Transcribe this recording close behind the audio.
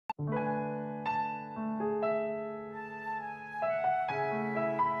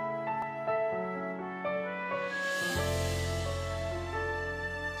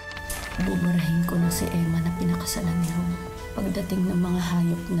Buburahin ko na si Emma na pinakasalan ni Rom. Pagdating ng mga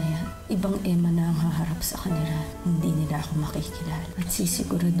hayop na yan, ibang Emma na ang haharap sa kanila. Hindi nila ako makikilala. At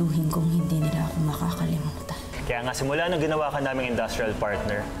sisiguraduhin kong hindi nila ako makakalimutan. Kaya nga simula nang ginawa ka naming industrial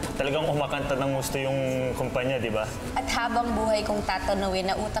partner, talagang umakanta ng gusto yung kumpanya, di ba? At habang buhay kong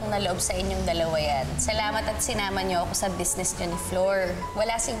tatanawin na utang na loob sa inyong dalawa yan, salamat at sinama niyo ako sa business niyo ni Flor.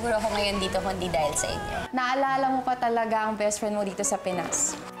 Wala siguro ako ngayon dito kundi dahil sa inyo. Naalala mo pa talaga ang best friend mo dito sa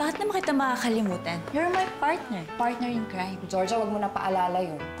Pinas. Bakit naman kita makakalimutan? You're my partner. Partner in crime. Georgia, wag mo na paalala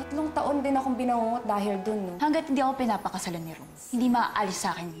yun. 3 taon din akong binangungot dahil dun, no? Hanggat hindi ako pinapakasalan ni Rom, hindi maaalis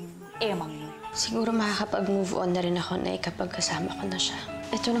sa akin yung emang yun. Siguro makakapag-move on na rin ako na kapag kasama ko na siya.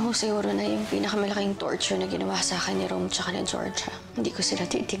 Ito na ho siguro na yung pinakamalaking torture na ginawa sa akin ni Rome tsaka ni Georgia. Hindi ko sila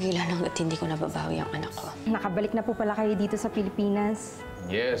titigilan hanggat hindi ko nababawi ang anak ko. Nakabalik na po pala kayo dito sa Pilipinas.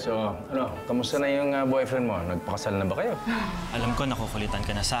 Yes, so kamusta na yung boyfriend mo? Nagpakasal na ba kayo? Alam ko nakukulitan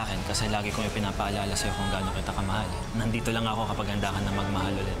ka na sa akin kasi lagi kong ipinapaalala sa'yo kung gaano kita kamahal. Nandito lang ako kapag handa ka na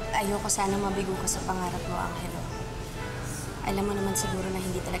magmahal ulit. Ayoko sana mabigo ka sa pangarap mo, Angelo. Alam mo naman siguro na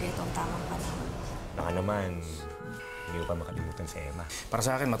hindi talaga ito ang tamang panahon. Baka naman, hindi ko pa makalimutan si Emma. Para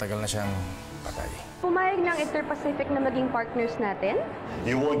sa akin, matagal na siyang patay. Pumayag ng Inter-Pacific na maging partners natin?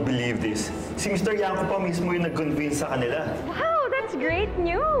 You won't believe this. Si Mr. Yanko pa mismo yung nag-convince sa kanila. Wow, that's great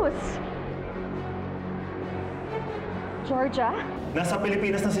news! Georgia? Nasa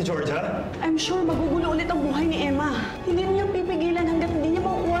Pilipinas na si Georgia? I'm sure magugulo ulit ang buhay ni Emma. Hindi niya pipigilan hanggat hindi niya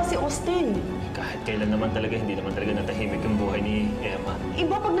makukuha si Austin. Kahit kailan naman talaga, hindi naman talaga natahimik yung buhay ni Emma.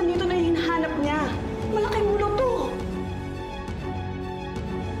 Iba pag nandito na yung hinahanap niya. Malaking mulo to.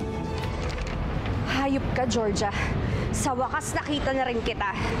 Hayop ka, Georgia. Sa wakas nakita na rin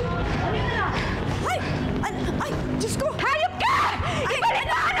kita. Ay! Ay! Diyos ko! Hayop ka! Ibalik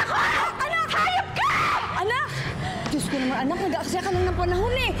mo anak ko! Anak! Hayop ka! Anak! Diyos ko naman, anak. Nag-aaksaya ka lang ng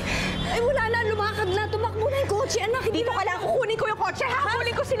panahon eh. Ay, wala na. Lumakad na. Tumakbo na yung kotse, anak. Dito ka lang. Kukunin ko yung kotse.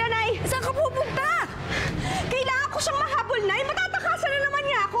 Hahabulin ko sila, Nay. Saan ka pupunta? Kailangan ko siyang mahabol, Nay. Matatakasan na naman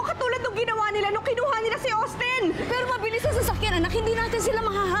niya ako. Katulad ng ginawa nila nung kinuha nila si Austin. Pero mabilis ang sasakyan, anak. Hindi natin sila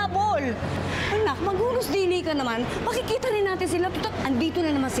mahahabol. Anak, maghunos dili ka naman. Makikita rin natin sila. Tutak, andito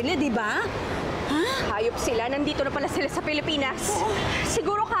na naman sila, di ba? Ha? Hayop sila. Nandito na pala sila sa Pilipinas.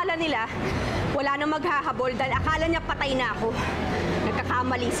 Siguro kala nila wala nang maghahabol dahil akala niya patay na ako.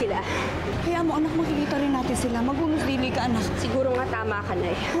 Nagkakamali sila. Kaya mo, anak, makikita rin natin sila. Maghunos dili ka, anak. Siguro nga tama ka,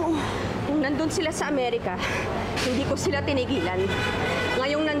 Nay. Oo. Kung nandun sila sa Amerika, hindi ko sila tinigilan.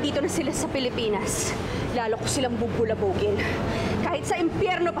 Ngayong nandito na sila sa Pilipinas, lalo ko silang bubulabugin. Kahit sa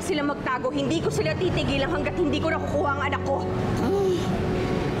impyerno pa sila magtago, hindi ko sila titigilan hanggat hindi ko nakukuha ang anak ko.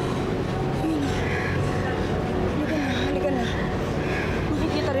 Halika na.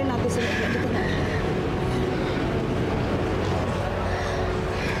 Makikita rin natin sila. Halika na.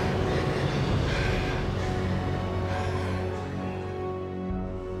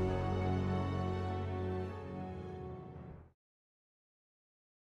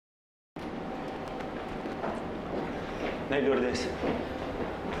 Nay Lourdes,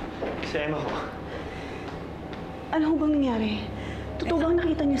 si Emma ko. Ano bang nangyari? Totoo bang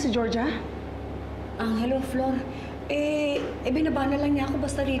nakita niyo si Georgia? Angelo, Flor, binaba na lang niya ako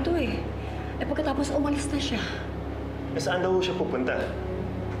basta rito eh. Pagkatapos umalis na siya. Saan daw siya pupunta?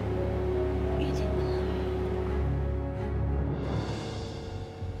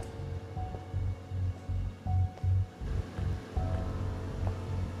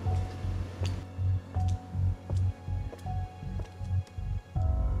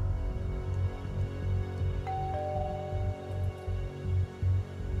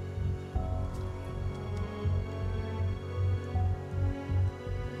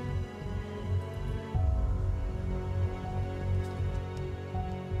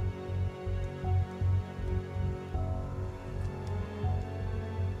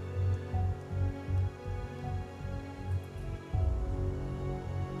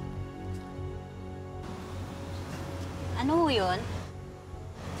 Ano ho yun?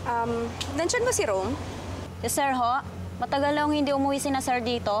 Nandyan ba si Rome? Sir ho, matagal lang hindi umuwi si na Sir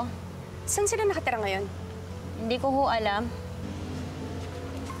dito. Saan sila nakatira ngayon? Hindi ko ho alam.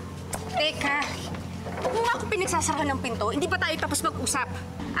 Teka, huwag mo nga ako pinagsasara ng pinto. Hindi pa tayo tapos mag-usap.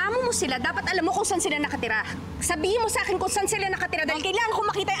 Amo mo sila, dapat alam mo kung saan sila nakatira. Sabihin mo sa akin kung saan sila nakatira dahil kailangan ko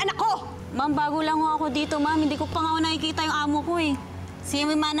makita yung anak ko! Ma'am, bago lang ho ako dito, ma'am. Hindi ko pa nga nakikita yung amo ko eh. Si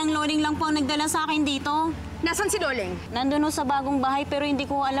Manang Loling lang po ang nagdala sa akin dito. Nasaan si Loleng? Nandun ho sa bagong bahay pero hindi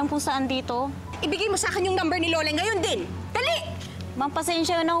ko alam kung saan dito. Ibigay mo sa akin yung number ni Loleng ngayon din. Dali! Ma'am,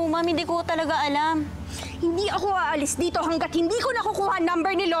 pasensya na ho, ma'am. Hindi ko talaga alam. Hindi ako aalis dito hanggat hindi ko nakukuha ang number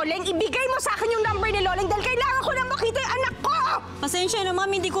ni Loleng. Ibigay mo sa akin yung number ni Loleng dahil kailangan ko na makita yung anak ko! Pasensya na,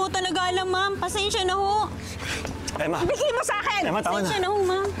 ma'am. Hindi ko talaga alam, ma'am. Pasensya na ho. Emma! Bigay mo sa akin! Emma, tama na. Pasensya na ho,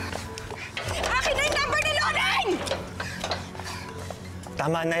 ma'am. Akin na yung number ni Loren!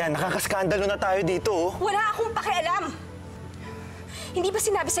 Tama na yan. Nakakaskandalo na tayo dito, oh. Wala akong pakialam. Hindi ba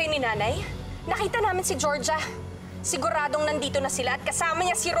sinabi sa'yo ni nanay? Nakita namin si Georgia. Siguradong nandito na sila at kasama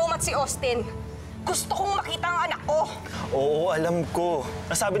niya si Rome at si Austin. Gusto kong makita ang anak ko. Oo, alam ko.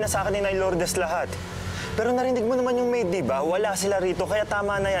 Nasabi na sa akin ni Nay Lourdes lahat. Pero narinig mo naman yung maid, di ba? Wala sila rito, kaya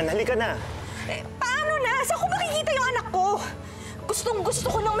tama na yan. Halika na. Paano na? Saan ko makikita yung anak ko? Gustong-gusto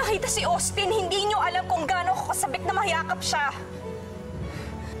ko nang makita si Austin. Hindi niyo alam kung gaano ako kasabik na mahiyakap siya.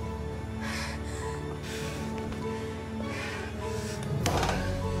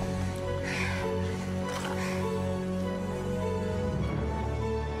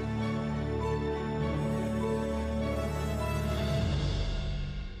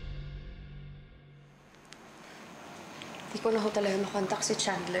 Hindi ko na ho talaga makontak si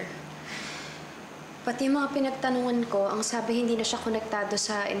Chandler. Pati yung mga pinagtanungan ko, ang sabi hindi na siya konektado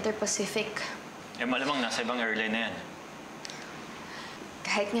sa Inter-Pacific. Eh, malamang nasa ibang airline na yan.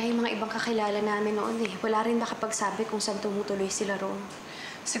 Kahit nga yung mga ibang kakilala namin noon wala rin nakapagsabi kung saan tumutuloy sila roon.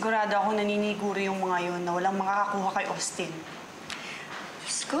 Sigurado ako naniniguro yung mga yun na walang makakakuha kay Austin.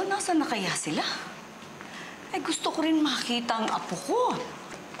 Diyos ko, nasaan na kaya sila? Eh, gusto ko rin makita ang apo ko.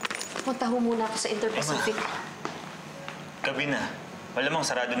 Punta ho muna ako sa Inter-Pacific. Gabi na. Malamang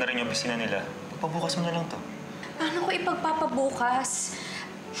sarado na rin yung opisina nila. Pabukas mo na lang to. Paano ko ipagpapabukas?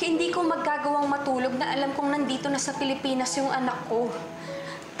 Hindi ko magagawang matulog na alam kong nandito na sa Pilipinas yung anak ko.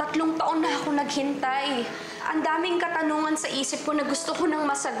 3 taon na ako naghintay. Ang daming katanungan sa isip ko na gusto ko nang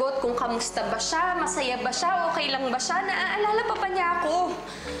masagot kung kamusta ba siya, masaya ba siya, okay lang ba siya, naaalala pa niya ako.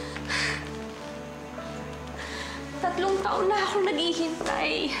 3 taon na ako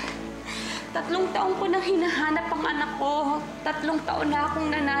naghihintay. 3 taon ko nang hinahanap ang anak ko. 3 taon na akong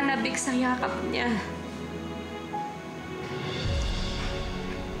nananabik sa yakap niya.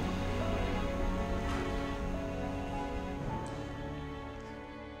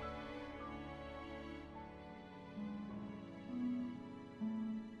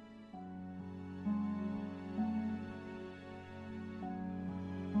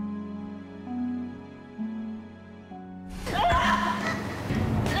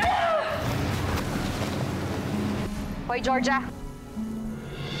 Hoy, Georgia.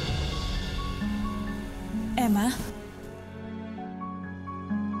 Emma?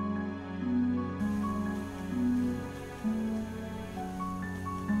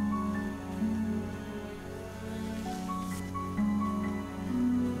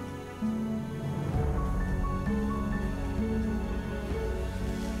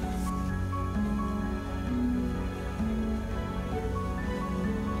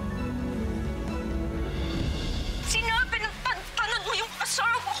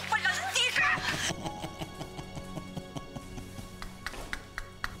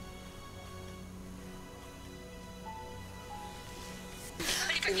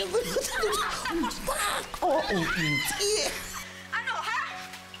 Ano, ha?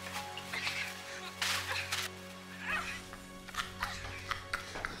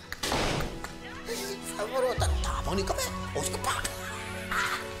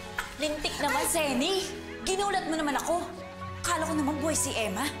 Lintik naman, Senny. Ginulat mo naman ako. Akala ko naman buhay si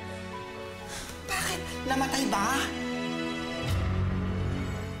Emma. Bakit? Namatay ba?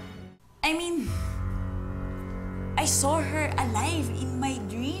 I mean, I saw her alive in my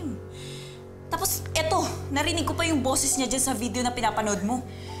dream. Tapos, eto, narinig ko pa yung boses niya dyan sa video na pinapanood mo.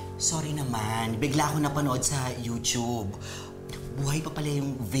 Sorry naman, bigla ko napanood sa YouTube. Buhay pa pala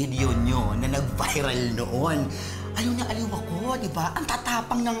yung video nyo na nag-viral noon. Aliw na aliw ako, di ba? Ang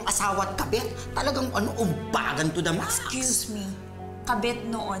tatapang ng asawa at kabit. Talagang umbagan to the max. Excuse me, kabit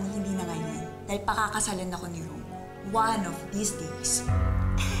noon, hindi na ngayon. Dahil pakakasalan ako ni Rome. One of these days.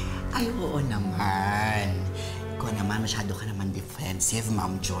 Ay, oo naman. Ikaw naman, masyado ka naman defensive,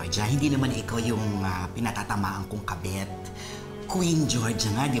 Ma'am Georgia. Hindi naman ikaw yung pinatatamaan kong kabit. Queen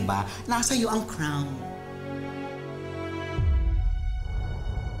Georgia nga, di ba? Nasa iyo ang crown.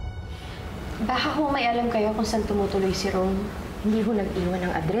 Baka ho may alam kayo kung saan tumutuloy si Rome. Hindi ho nag-iwan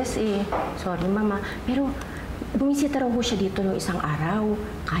ng address eh. Sorry, Mama. Pero bumisita raw ho siya dito noong isang araw.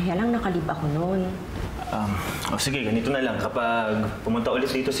 Kaya lang nakalib ako noon. Sige, ganito na lang. Kapag pumunta ulit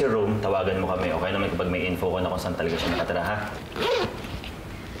dito si Rome, tawagan mo kami. Okay naman kapag may info ko na kung saan talaga siya nakatira, ha?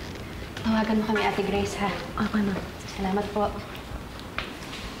 Tawagan mo kami, Ate Grace, ha? Okay, Ma'am. Salamat po.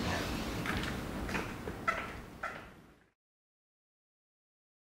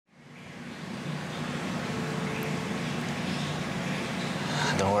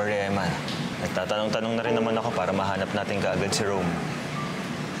 Don't worry, Emma. Nagtatanong-tanong na rin naman ako para mahanap natin kaagad si Rome.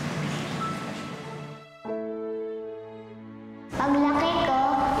 Paglaki ko,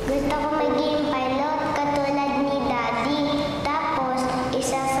 gusto ko maging pilot katulad ni Daddy. Tapos,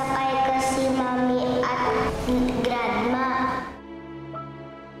 isasakay ko si Mami at Grandma.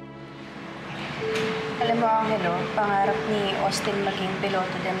 Alam mo, Angelo, pangarap ni Austin maging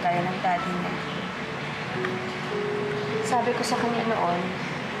piloto din tayo ng daddy niya. Sabi ko sa kanya noon,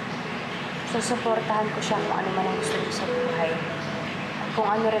 susuportahan ko siya kung ano man ang gusto niya sa buhay. At kung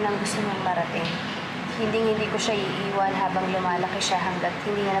ano rin ang gusto niyang marating. Hindi ko siya iiwan habang lumalaki siya hanggat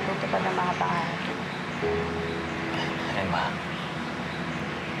hindi niya natutupad ang mga pangarap. Emma.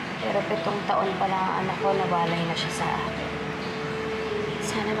 Pero 7 taon pa lang ang anak ko, nawalay na siya sa akin.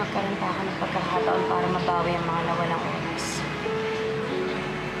 Sana magkaroon pa ako ng pagkakataon para mabawi ang mga nawalang oras.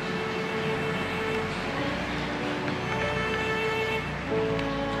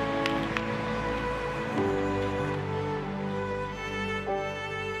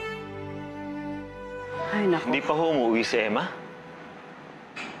 Ay, naku. Hindi pa ho umuwi si Emma?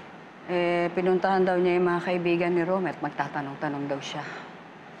 Pinuntahan daw niya yung mga kaibigan ni Rome at magtatanong-tanong daw siya.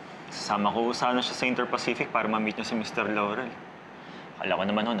 Sasama ko sana siya sa Inter-Pacific para ma-meet niya si Mr. Laurel. Akala ko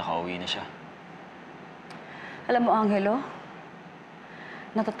naman ho, nakauwi na siya. Alam mo, Angelo,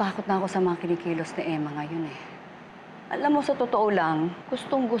 natatakot na ako sa mga kinikilos ni Emma ngayon eh. Alam mo, sa totoo lang,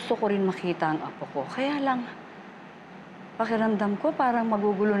 gustong-gusto ko rin makita ang apo ko. Kaya lang, pakiramdam ko parang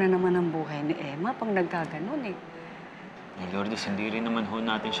magugulo na naman ang buhay ni Emma pag nagkaganon eh. Lourdes, hindi rin naman ho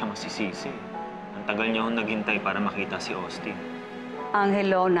natin siya masisisi. Ang tagal niya ho naghintay para makita si Austin.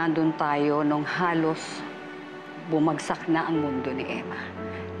 Angelo, nandun tayo nung halos bumagsak na ang mundo ni Emma.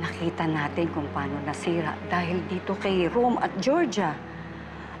 Nakita natin kung paano nasira dahil dito kay Rome at Georgia.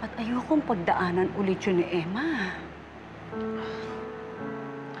 At ayokong pagdaanan ulit yun ni Emma.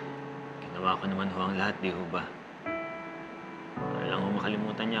 Ginawa ko naman ho ang lahat, di ho ba? Para lang ho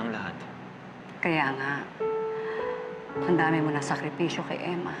makalimutan niya ang lahat. Kaya nga, ang dami mo na sakripisyo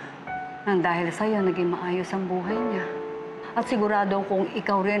kay Emma. Nang dahil sa'yo, naging maayos ang buhay niya. At sigurado kung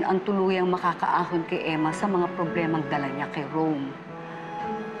ikaw rin ang tuluyang makakaahon kay Emma sa mga problemang dala niya kay Rome.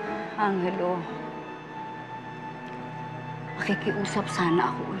 Angelo, makikiusap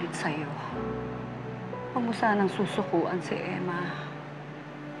sana ako ulit sa'yo. Huwag mo sanang susukuan si Emma.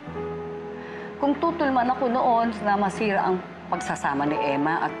 Kung tutulman ako noon na masira ang pagsasama ni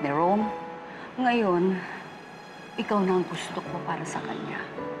Emma at ni Rome, ngayon, ikaw na ang gusto ko para sa kanya.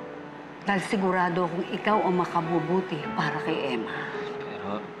 Dahil sigurado kung ikaw ang makabubuti para kay Emma.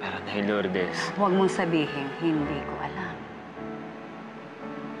 Pero Nay Lourdes... Huwag mong sabihin, hindi ko alam.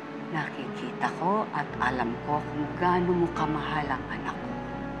 Nakikita ko at alam ko kung gaano mo kamahal ang anak ko.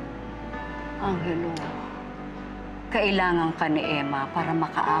 Angelo, kailangan ka ni Emma para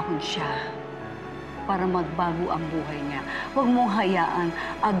makaahon siya. Para magbago ang buhay niya. Huwag mong hayaan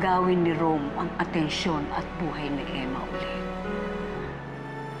agawin ni Rome ang atensyon at buhay ni Emma ulit.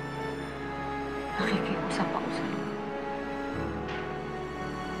 Nakikiusap ako sa'yo.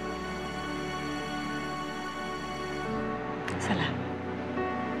 Salamat.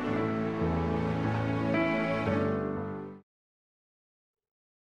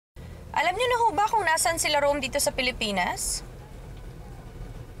 Alam niyo na ho ba kung nasaan sila Rome dito sa Pilipinas?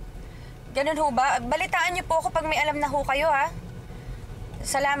 Ganun ho ba? Balitaan niyo po ako pag may alam na ho kayo, ha?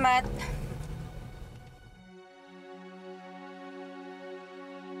 Salamat.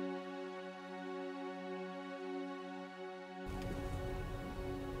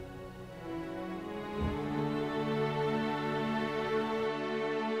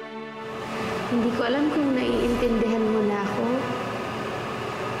 Hindi ko alam kung naiintindihan mo na ako.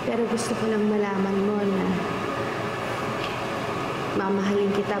 Pero gusto ko lang malaman mo na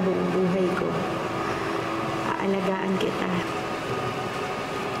mamahalin kita buong buhay ko. Aalagaan kita.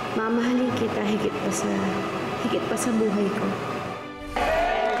 Mamahalin kita higit pa sa buhay ko.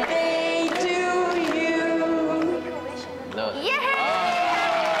 Birthday to you! Yay!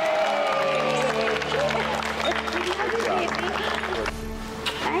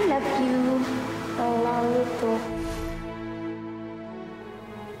 I love you. I love you too.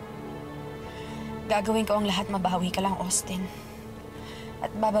 Gagawin ko ang lahat, mabawi ka lang, Austin.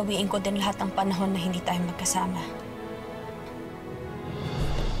 At babawiin ko din lahat ng panahon na hindi tayo magkasama.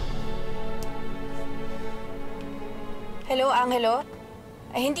 Hello, Angelo?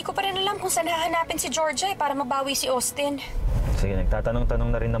 Ay, hindi ko pa rin alam kung saan hahanapin si Georgia para mabawi si Austin. Sige, nagtatanong-tanong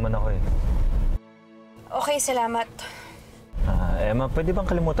na rin naman ako eh. Okay, salamat. Emma, pwede bang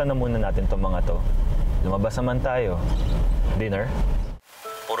kalimutan na muna natin itong mga to? Lumabas naman tayo. Dinner?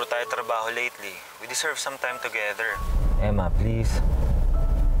 Puro tayo trabaho lately. We deserve some time together. Emma, please.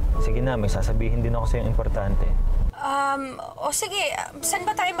 Sige na, may sasabihin din ako sa'yo importante. O sige, saan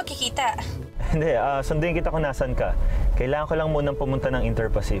ba tayo magkikita? Hindi, sundin kita kung nasan ka. Kailangan ko lang munang pumunta ng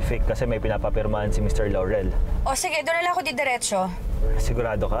Inter-Pacific kasi may pinapapirmahan si Mr. Laurel. O sige, doon na lang ako didiretso.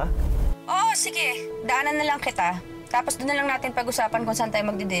 Sigurado ka? Oo, sige. Daanan na lang kita. Tapos doon na lang natin pag-usapan kung saan tayo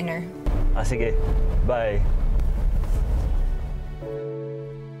magdi-dinner. Sige. Bye.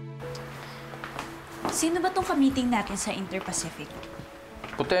 Sino ba tong ka-meeting natin sa Inter-Pacific?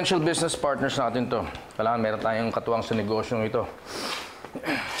 Potential business partners natin to. Kailangan meron tayong katuwang sa negosyong ito.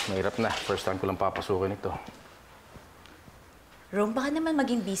 Mahirap na. First time ko lang papasukin ito. Rome, baka naman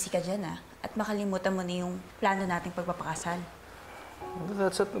maging busy ka dyan, at makalimutan mo na yung plano nating pagpapakasal.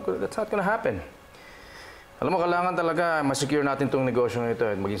 That's not gonna happen. Alam mo, kailangan talaga ma-secure natin tong negosyong ito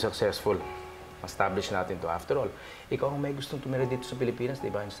at maging successful. Ma-establish natin to. After all, ikaw ang may gustong tumira dito sa Pilipinas, di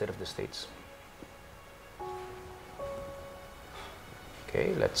ba? Instead of the States.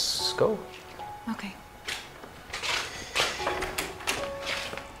 Okay, let's go. Okay.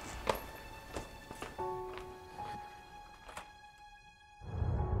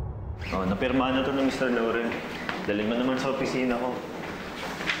 Napirmahan na to ng Mr. Laurel. Dalhin mo naman sa opisina ko.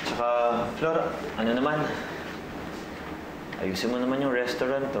 Tsaka, Flor, ano naman? Ayusin mo naman yung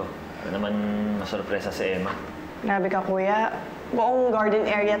restaurant to. Ano naman masorpresa si Emma. Grabe ka, kuya. Buong garden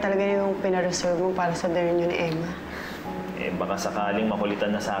area talaga yung pinareserve mo para sa dinner niyo ni Emma. Baka sakaling makulitan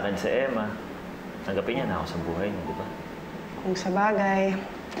na sa akin si Emma. Tanggapin niya na ako sa buhay niya, di ba? Kung sa bagay,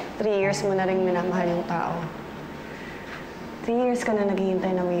 3 years mo na rin minamahal yung tao. 3 years ka na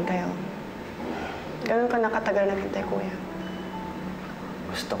naghihintay na may kayo. Ganun ka nakatagal naghintay, kuya.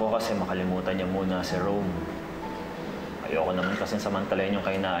 Gusto ko kasi makalimutan niya muna si Rome. Ayoko naman kasi samantalayan yung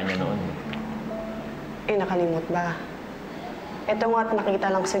kahinaan niya noon. Nakalimot ba? Ito nga at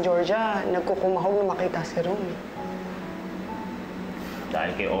nakita lang si Georgia, nagkukumahog na makita si Rome.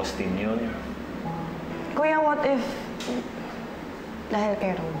 Dahil kay Austin yun. Kuya, what if... Dahil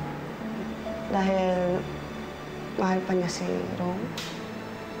kay Rome? Dahil mahal pa niya si Rome?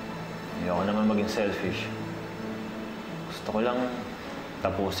 Ayoko naman maging selfish. Gusto ko lang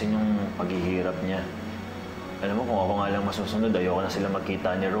tapusin yung paghihirap niya. Alam mo, kung ako nga lang masusunod, ayoko na sila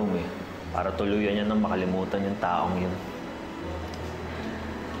magkita ni Rome para tuluyan niya nang makalimutan yung taong yun.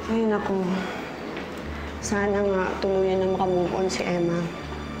 Ay, naku. Sana nga tuluyan na makamove on si Emma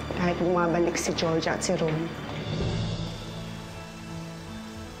kahit bumabalik si Georgia at si Rome.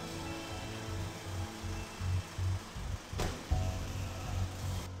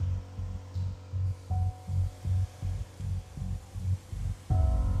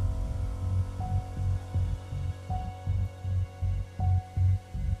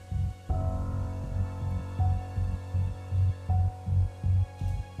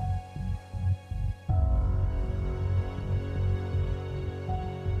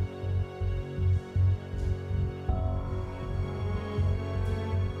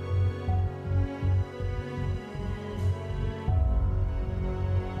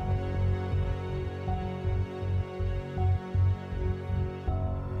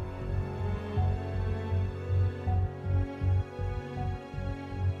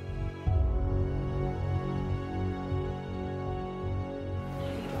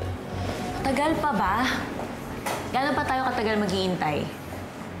 Tagal pa ba? Gano'n pa tayo katagal maghihintay?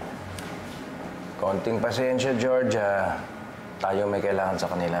 Konting pasensya, Georgia. Tayo may kailangan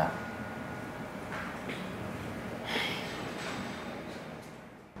sa kanila.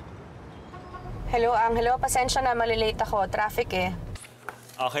 Hello, Angelo. Pasensya na, malilate ako. Traffic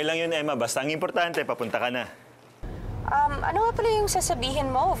Okay lang yun, Emma. Basta ang importante, papunta ka na. Ano nga pala yung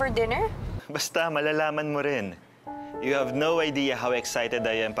sasabihin mo over dinner? Basta, malalaman mo rin. You have no idea how excited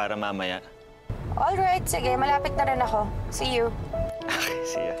I am para mamaya. Alright, sige. Malapit na rin ako. See you. Okay,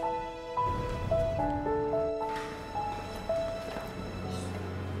 see ya.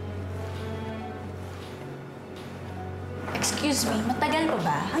 Excuse me, matagal pa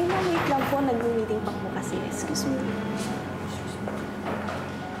ba? Ay, wait lang po. Nag-meeting pa po kasi. Excuse me.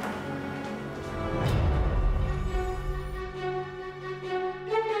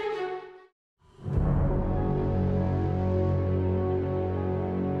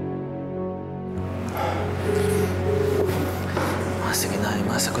 Sige na,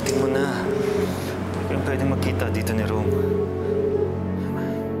 Emma. Sagutin mo na. Hindi kayong pwedeng magkita dito ni Rome.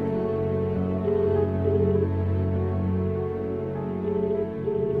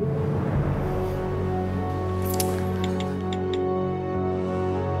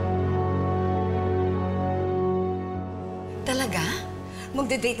 Talaga?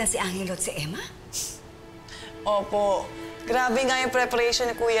 Magde-date na si Angelo at si Emma? Opo. Grabe nga yung preparation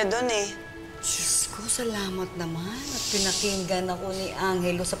ni Kuya doon eh. Diyos ko, salamat naman. At pinakinggan ako ni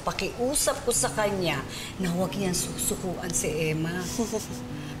Angelo sa pakiusap ko sa kanya na huwag niyang susukuan si Emma.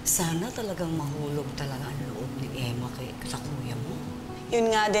 Sana talagang mahulog talaga ang loob ni Emma sa kuya mo.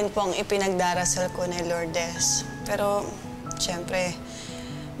 Yun nga din po ang ipinagdarasal ko ni Lourdes. Pero, siyempre,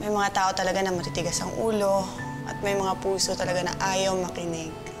 may mga tao talaga na matitigas ang ulo at may mga puso talaga na ayaw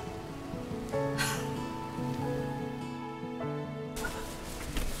makinig.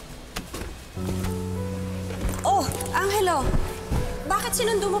 Oh, Angelo! Bakit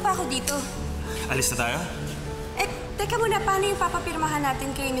sinundo mo pa ako dito? Alis na tayo? Eh, teka muna, paano yung papapirmahan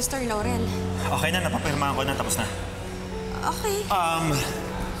natin kay Mr. Laurel? Okay na, napapirmahan ko na. Tapos na. Okay.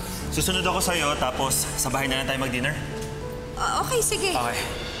 Susunod ako sa'yo, tapos sa bahay na lang tayo mag-dinner? Okay, sige. Okay.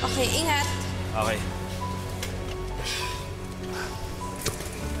 Okay, ingat. Okay.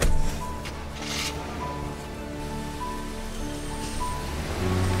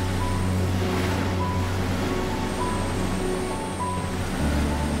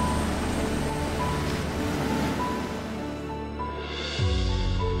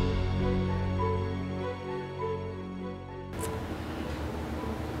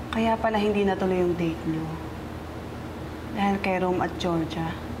 Kaya pala hindi natuloy yung date niyo. Dahil kay Rome at Georgia.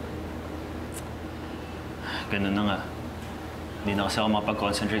 Ganun na nga. Hindi na kasi ako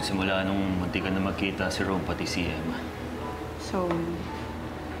makapag-concentrate simula nung munti ka na magkita si Rome pati si Emma. So,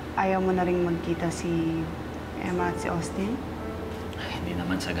 ayaw mo na rin magkita si Emma at si Austin? Hindi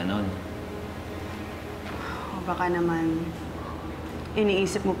naman sa ganun. O baka naman,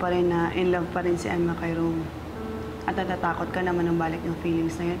 iniisip mo pa rin na in love pa rin si Emma kay Rome. At natatakot ka naman ng balik ng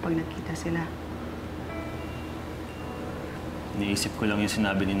feelings na yun pag nagkita sila. Iniisip ko lang yung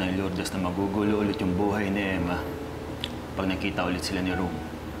sinabi ni Nay Lourdes na magugulo ulit yung buhay ni Emma pag nakita ulit sila ni Rome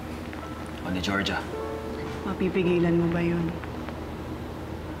o ni Georgia. Mapipigilan mo ba yun?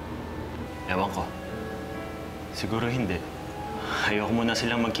 Ewan ko. Siguro hindi. Ayoko muna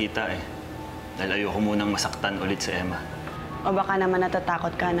silang magkita eh. Dahil ayoko munang masaktan ulit si Emma. O baka naman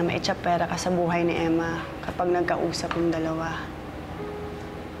natatakot ka na maitsapera ka sa buhay ni Emma kapag nagkausap yung dalawa.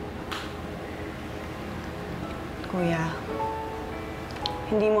 Kuya,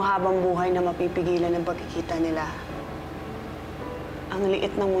 hindi mo habang buhay na mapipigilan ang pagkikita nila. Ang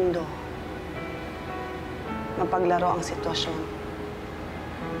liit ng mundo. Mapaglaro ang sitwasyon.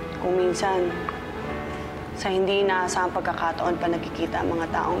 Kung minsan, sa hindi inaasahang pagkakataon pa nagkikita ang mga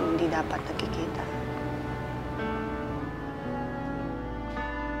taong hindi dapat nagkikita.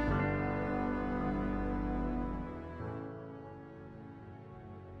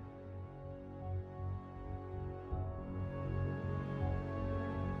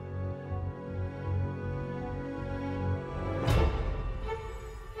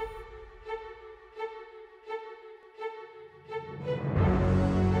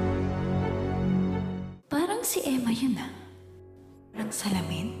 Parang si Emma yun ah. Parang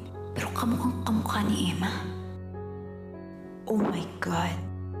salamin, pero kamukhang kamukha ni Emma. Oh my God.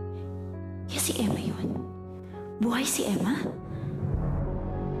 Yeah, si Emma yun. Buhay si Emma?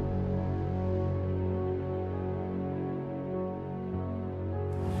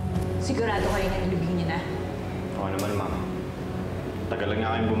 Sigurado kayo na nilubing niyo na? Oo naman, ma'am. Tagal lang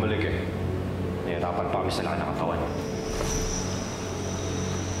nga kayong bumalik eh. Nahirapan pa kami sa laki ng katawan.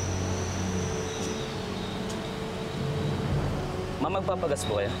 Ma'am, magpapagas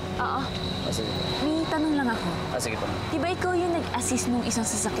po kayo? Oo. Sige po. May tanong lang ako. Sige po. Di ba ikaw yung nag-assist nung isang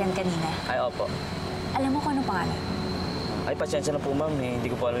sasakyan kanina? Ay, opo. Alam mo kung anong pangalan? Ay, pasensya na po, ma'am.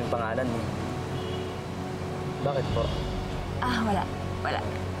 Hindi ko po alam yung pangalan. Bakit po? Ah, wala. Wala.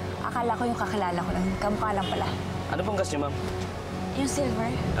 Akala ko yung kakilala ko lang. Kamukha lang pala. Ano pong gas niyo, ma'am? Yung silver.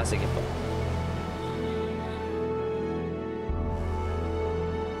 Sige po.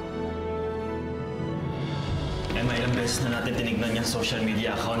 Emma, ilang beses na natin tinignan yung social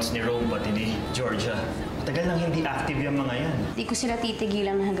media accounts ni Rome pati ni Georgia. Tagal nang hindi active yung mga yan. Hindi ko sila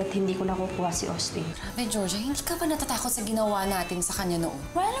titigilan hanggat hindi ko nakukuha si Austin. Grabe, Georgia, hindi ka ba natatakot sa ginawa natin sa kanya noon?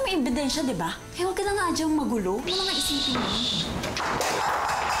 Wala namang ebidensya, di ba? Kaya huwag ka na nga dyang magulo. Ano mga isipin mo?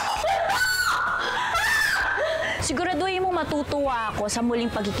 Siguraduhin mo matutuwa ako sa muling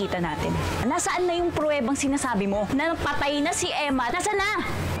pagkikita natin. Nasaan na yung pruwebang sinasabi mo na patay na si Emma? Nasaan na?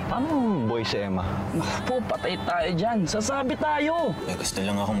 Paano boy si Emma? Po, patay tayo dyan. Sasabi tayo. Eh, gusto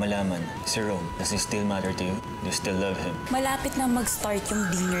lang akong malaman. Si Rome, does he still matter to you? Do you still love him? Malapit na mag-start yung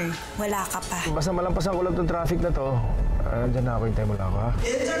dinner. Wala ka pa. Basta malampasan ko lang itong traffic na to. Nandiyan na ako, hintay mo lang ako, ha?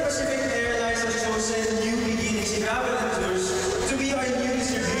 Inter-Pacific Airlines has chosen New Beginnings Travel Tours to be our new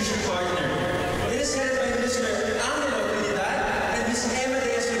distribution partner. It is headed by Mr. Angelo Trinidad and Ms. Emma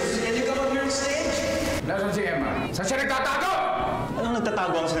De Jesus. Can you come up here on stage? Nasaan si Emma? Saan siya nagtatago? Anong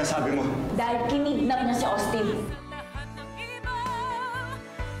nagtatago ang sinasabi mo? Dahil kinidnap niya si Austin.